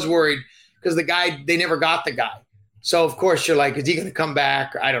house I was worried because they never got the guy. So of course you're like, is he going to come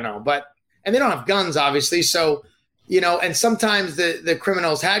back? I don't know. And they don't have guns, obviously. So, and sometimes the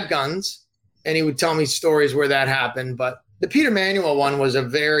criminals had guns, and he would tell me stories where that happened. But the Peter Manuel one was a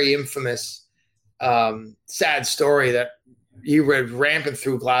very infamous, sad story that he read rampant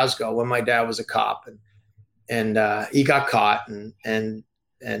through Glasgow when my dad was a cop, and he got caught and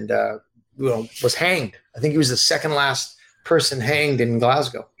was hanged. I think he was the second last person hanged in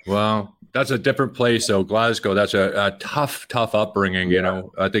Glasgow. Wow. That's a different place, though. Glasgow, that's a tough upbringing.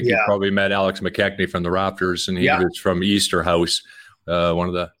 I think you probably met Alex McKechnie from the Raptors, and he was from Easter House, one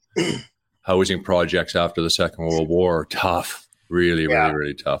of the housing projects after the Second World War. Tough,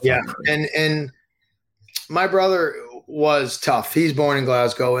 really tough. Yeah, and my brother was tough. He's born in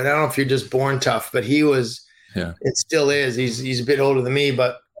Glasgow, and I don't know if you're just born tough, but he was. Yeah, it still is. He's a bit older than me,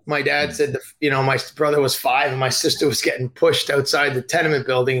 but my dad said, my brother was 5 and my sister was getting pushed outside the tenement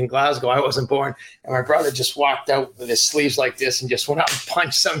building in Glasgow. I wasn't born. And my brother just walked out with his sleeves like this and just went out and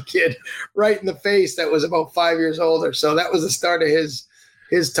punched some kid right in the face that was about 5 years older. So that was the start of his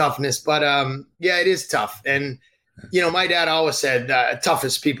toughness. But it is tough. And, my dad always said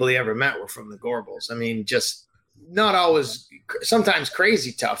toughest people he ever met were from the Gorbals. I mean, just not always, sometimes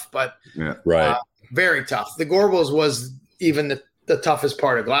crazy tough, but very tough. The Gorbals was even the toughest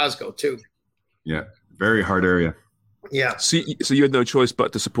part of Glasgow too. Yeah, very hard area. Yeah. So you had no choice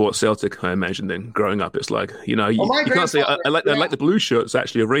but to support Celtic, I imagine. Then growing up, it's like you can't say I like the blue shirts.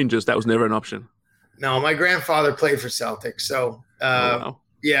 Actually, of Rangers, that was never an option. No, my grandfather played for Celtic, so wow.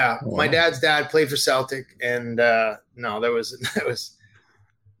 My dad's dad played for Celtic, and no, there was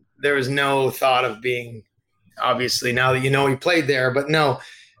no thought of being. Obviously, now that he played there, but no.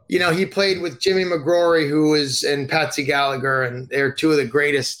 He played with Jimmy McGrory, and Patsy Gallagher, and they're two of the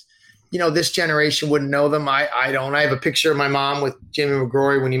greatest. This generation wouldn't know them. I don't. I have a picture of my mom with Jimmy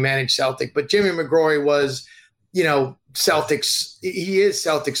McGrory when he managed Celtic. But Jimmy McGrory was, Celtics. He is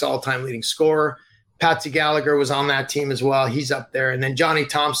Celtics' all-time leading scorer. Patsy Gallagher was on that team as well. He's up there. And then Johnny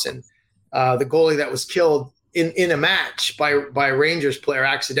Thompson, the goalie that was killed in a match by a Rangers player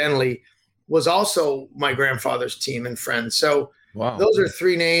accidentally, was also my grandfather's team and friend. So. Wow. Those are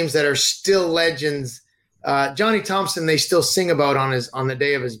 3 names that are still legends. Johnny Thompson, they still sing about on the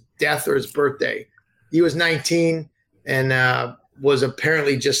day of his death or his birthday. He was 19 and was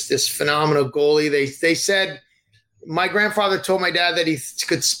apparently just this phenomenal goalie. They said my grandfather told my dad that he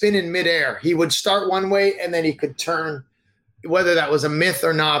could spin in midair. He would start one way and then he could turn, whether that was a myth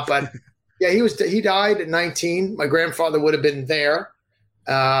or not. But he died at 19. My grandfather would have been there,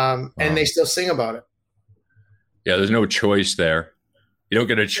 and they still sing about it. Yeah, there's no choice there. You don't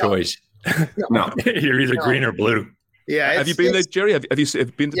get a choice. No. You're either green or blue. Yeah. Have you been there, Gerry? Have you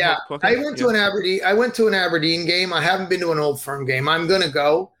been to? Yeah, I went to an Aberdeen. I went to an Aberdeen game. I haven't been to an Old Firm game. I'm going to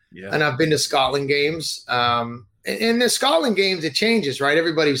go. Yeah. And I've been to Scotland games. In the Scotland games, it changes, right?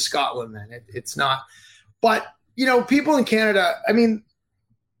 Everybody's Scotland then. It's not. But people in Canada. I mean,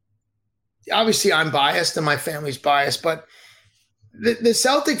 obviously, I'm biased and my family's biased, but. The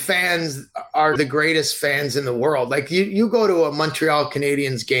Celtic fans are the greatest fans in the world. Like you go to a Montreal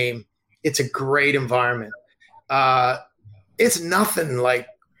Canadiens game, it's a great environment. It's nothing like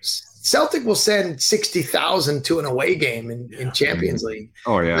Celtic will send 60,000 to an away game in Champions League.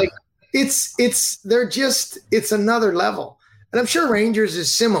 Oh yeah. Like it's another level. And I'm sure Rangers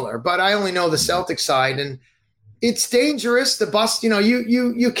is similar, but I only know the Celtic side, and it's dangerous. The bus,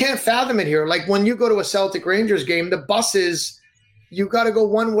 you can't fathom it here. Like when you go to a Celtic Rangers game, the buses, you got to go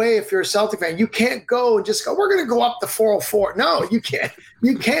one way if you're a Celtic fan. You can't go and just go, we're going to go up the 404. No, you can't.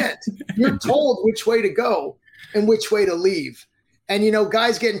 You can't. You're told which way to go and which way to leave. And,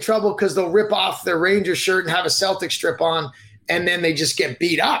 guys get in trouble because they'll rip off their Ranger shirt and have a Celtic strip on, and then they just get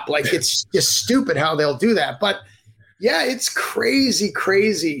beat up. Like, it's just stupid how they'll do that. But, yeah, it's crazy,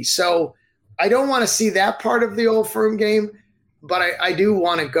 crazy. So I don't want to see that part of the Old Firm game, but I do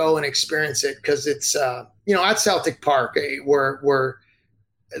want to go and experience it because it's at Celtic Park where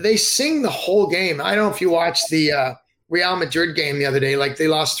they sing the whole game. I don't know if you watched the Real Madrid game the other day, like they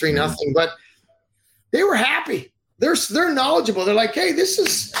lost 3-0, but they were happy. They're knowledgeable. They're like, hey, this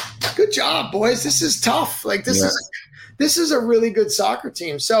is good job, boys. This is tough. Like this is a really good soccer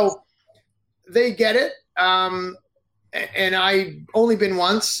team. So they get it. And I only been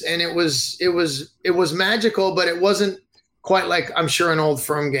once, and it was magical, but it wasn't quite like I'm sure an Old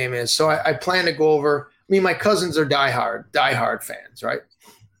Firm game is. So I plan to go over. I mean, my cousins are diehard fans, right?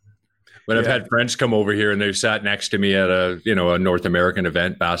 when I've had friends come over here and they've sat next to me at a North American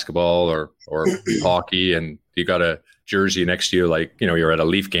event, basketball or hockey, and you got a jersey next to you, like, you're at a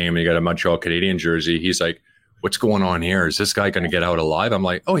Leaf game and you got a Montreal Canadian jersey. He's like, what's going on here? Is this guy going to get out alive? I'm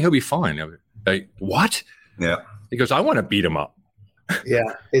like, oh, he'll be fine. I'm like, what? Yeah. He goes, I want to beat him up. Yeah,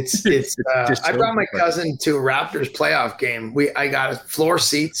 it's. I brought my cousin to a Raptors playoff game. I got floor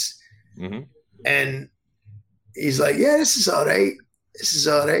seats, and he's like, "Yeah, this is all right. This is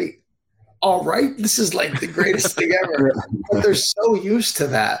all right. All right, this is like the greatest thing ever." But they're so used to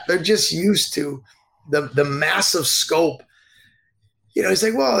that. They're just used to the massive scope. He's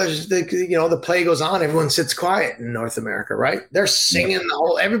like, well, there's the play goes on. Everyone sits quiet in North America, right? They're singing the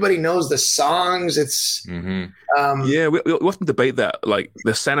whole. Everybody knows the songs. It's we often debate that, like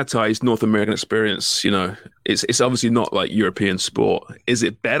the sanitized North American experience. It's obviously not like European sport. Is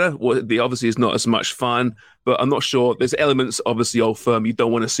it better? Well, obviously it's not as much fun, but I'm not sure. There's elements, obviously, old firm you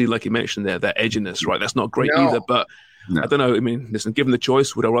don't want to see, like you mentioned there, that edginess, right? That's not great either, but. No. I don't know. I mean, listen, given the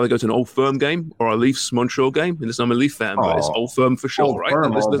choice, would I rather go to an Old Firm game or a Leafs Montreal game? And listen, I'm a Leaf fan, but it's Old Firm for sure, right?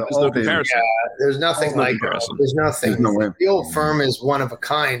 There's no comparison. Yeah, there's nothing like it. There's nothing. The Old Firm is one of a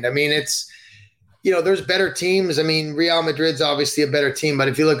kind. I mean, it's, there's better teams. I mean, Real Madrid's obviously a better team, but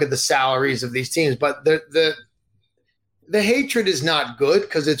if you look at the salaries of these teams, but the hatred is not good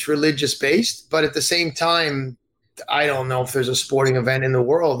because it's religious based. But at the same time, I don't know if there's a sporting event in the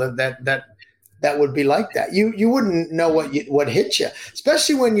world that would be like that. You wouldn't know what hit you,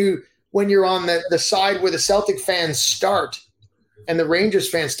 especially when you're on the side where the Celtic fans start and the Rangers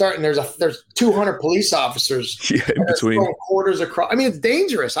fans start, and there's 200 police officers in between, quarters across. I mean, it's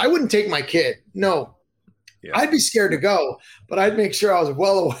dangerous. I wouldn't take my kid. No, I'd be scared to go, but I'd make sure I was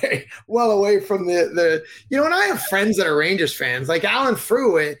well away from the. And I have friends that are Rangers fans, like Alan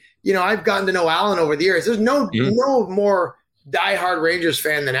Frew. I've gotten to know Alan over the years. There's no more diehard Rangers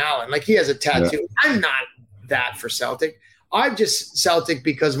fan than Alan. Like, he has a tattoo. Yeah. I'm not that for Celtic. I'm just Celtic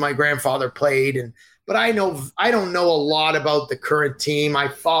because my grandfather played, but I don't know a lot about the current team. I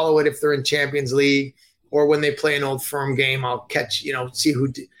follow it if they're in Champions League or when they play an Old Firm game. I'll catch, see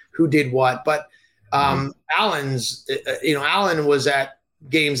who did what. But Alan was at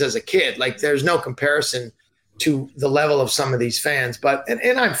games as a kid. Like, there's no comparison to the level of some of these fans. But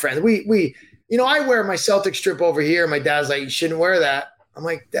and I'm friends. We I wear my Celtic strip over here. My dad's like, you shouldn't wear that. I'm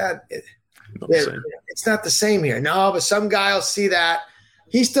like, Dad, it's not the same here. No, but some guy will see that.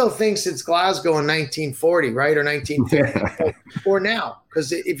 He still thinks it's Glasgow in 1940, right? Or 1950 or now.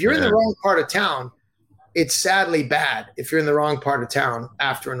 Because if you're in the wrong part of town, it's sadly bad if you're in the wrong part of town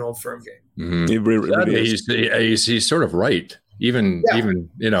after an Old Firm game. Mm-hmm. He's sort of right. Even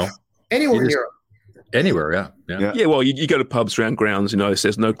anywhere in Europe. Anywhere, yeah. Well, you go to pubs around grounds, it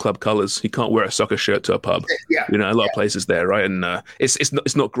says no club colors. You can't wear a soccer shirt to a pub. Yeah. A lot of places there, right? And it's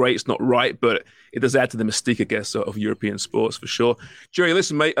not great, it's not right, but it does add to the mystique, I guess, of European sports for sure. Gerry,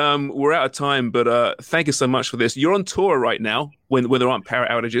 listen, mate, we're out of time, but thank you so much for this. You're on tour right now when there aren't power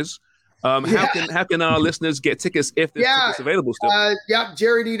outages. How can our listeners get tickets if there's tickets available still?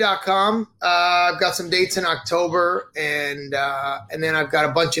 GerryD.com. I've got some dates in October, and then I've got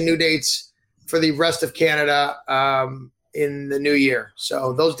a bunch of new dates for the rest of Canada in the new year.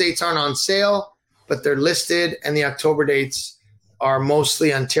 So those dates aren't on sale, but they're listed, and the October dates are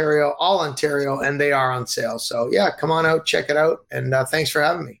mostly all Ontario, and they are on sale. So come on out, check it out, and thanks for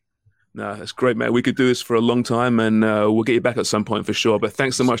having me. No, that's great, man. We could do this for a long time, and we'll get you back at some point for sure. But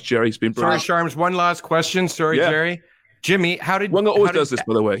thanks so much, Gerry. It's been brilliant. Sorry, Sharms, one last question. Sorry, Gerry. Jimmy, how did... One always does this,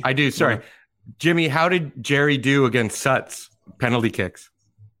 by the way. I do, sorry. Yeah. Jimmy, how did Gerry do against Suts penalty kicks?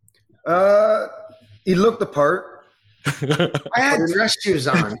 He looked the part. I had dress shoes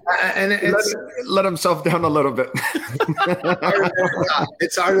on, and let himself down a little bit.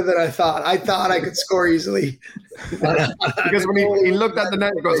 It's harder than I thought. I thought I could score easily. Because when he looked at the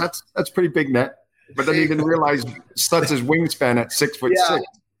net, he goes, "That's pretty big net." But then he didn't realize Stutz' wingspan at 6'6".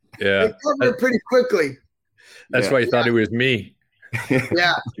 Yeah, they covered it pretty quickly. That's why he thought it was me.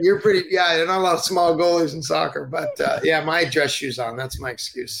 Yeah, you're pretty. Yeah, there's not a lot of small goalies in soccer, but my dress shoes on. That's my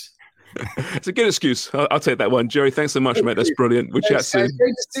excuse. It's a good excuse. I'll take that one. Gerry, thanks so much, mate. That's brilliant. We'll chat soon.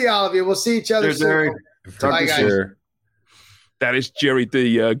 Great to see all of you. We'll see each other soon. Bye, guys. That is Gerry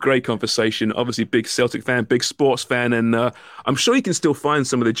D. Great conversation. Obviously, big Celtic fan, big sports fan. And I'm sure you can still find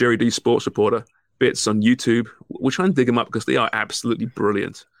some of the Gerry D. Sports Reporter bits on YouTube. We'll try and dig them up because they are absolutely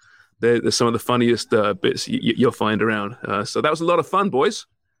brilliant. They're some of the funniest bits you'll find around. So that was a lot of fun, boys.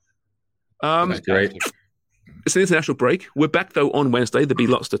 That's great. It's an international break. We're back, though, on Wednesday. There'll be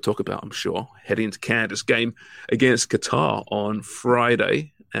lots to talk about, I'm sure, heading into Canada's game against Qatar on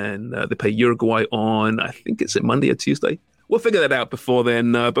Friday. And they play Uruguay on, I think it's Monday or Tuesday. we'll figure that out before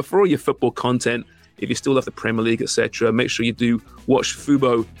then. But for all your football content, if you still love the Premier League, etc., make sure you do watch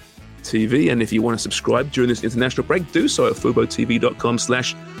Fubo TV. And if you want to subscribe during this international break, do so at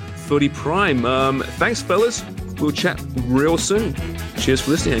FuboTV.com/FootyPrime. Thanks, fellas. We'll chat real soon. Cheers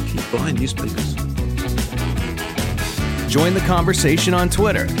for listening and keep buying newspapers. Join the conversation on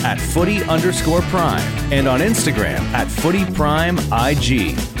Twitter at @footy_prime and on Instagram at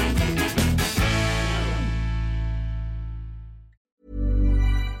 @footyprimeig.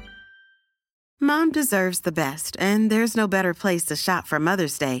 Mom deserves the best, and there's no better place to shop for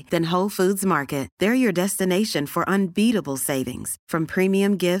Mother's Day than Whole Foods Market. They're your destination for unbeatable savings, from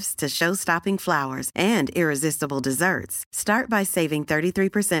premium gifts to show-stopping flowers and irresistible desserts. Start by saving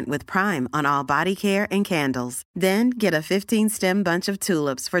 33% with Prime on all body care and candles. Then get a 15-stem bunch of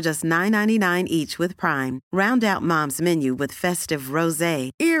tulips for just $9.99 each with Prime. Round out Mom's menu with festive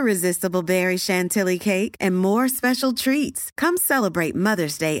rosé, irresistible berry chantilly cake, and more special treats. Come celebrate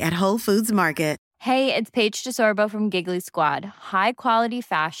Mother's Day at Whole Foods Market. Hey, it's Paige DeSorbo from Giggly Squad. High quality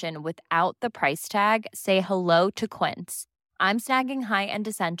fashion without the price tag. Say hello to Quince. I'm snagging high-end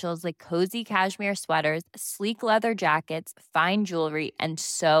essentials like cozy cashmere sweaters, sleek leather jackets, fine jewelry, and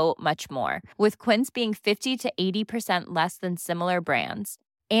so much more. With Quince being 50 to 80% less than similar brands.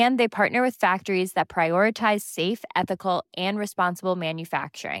 And they partner with factories that prioritize safe, ethical, and responsible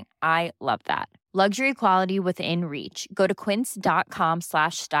manufacturing. I love that. Luxury quality within reach. Go to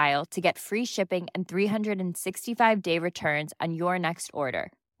quince.com/style to get free shipping and 365-day returns on your next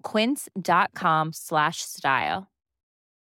order. Quince.com/style.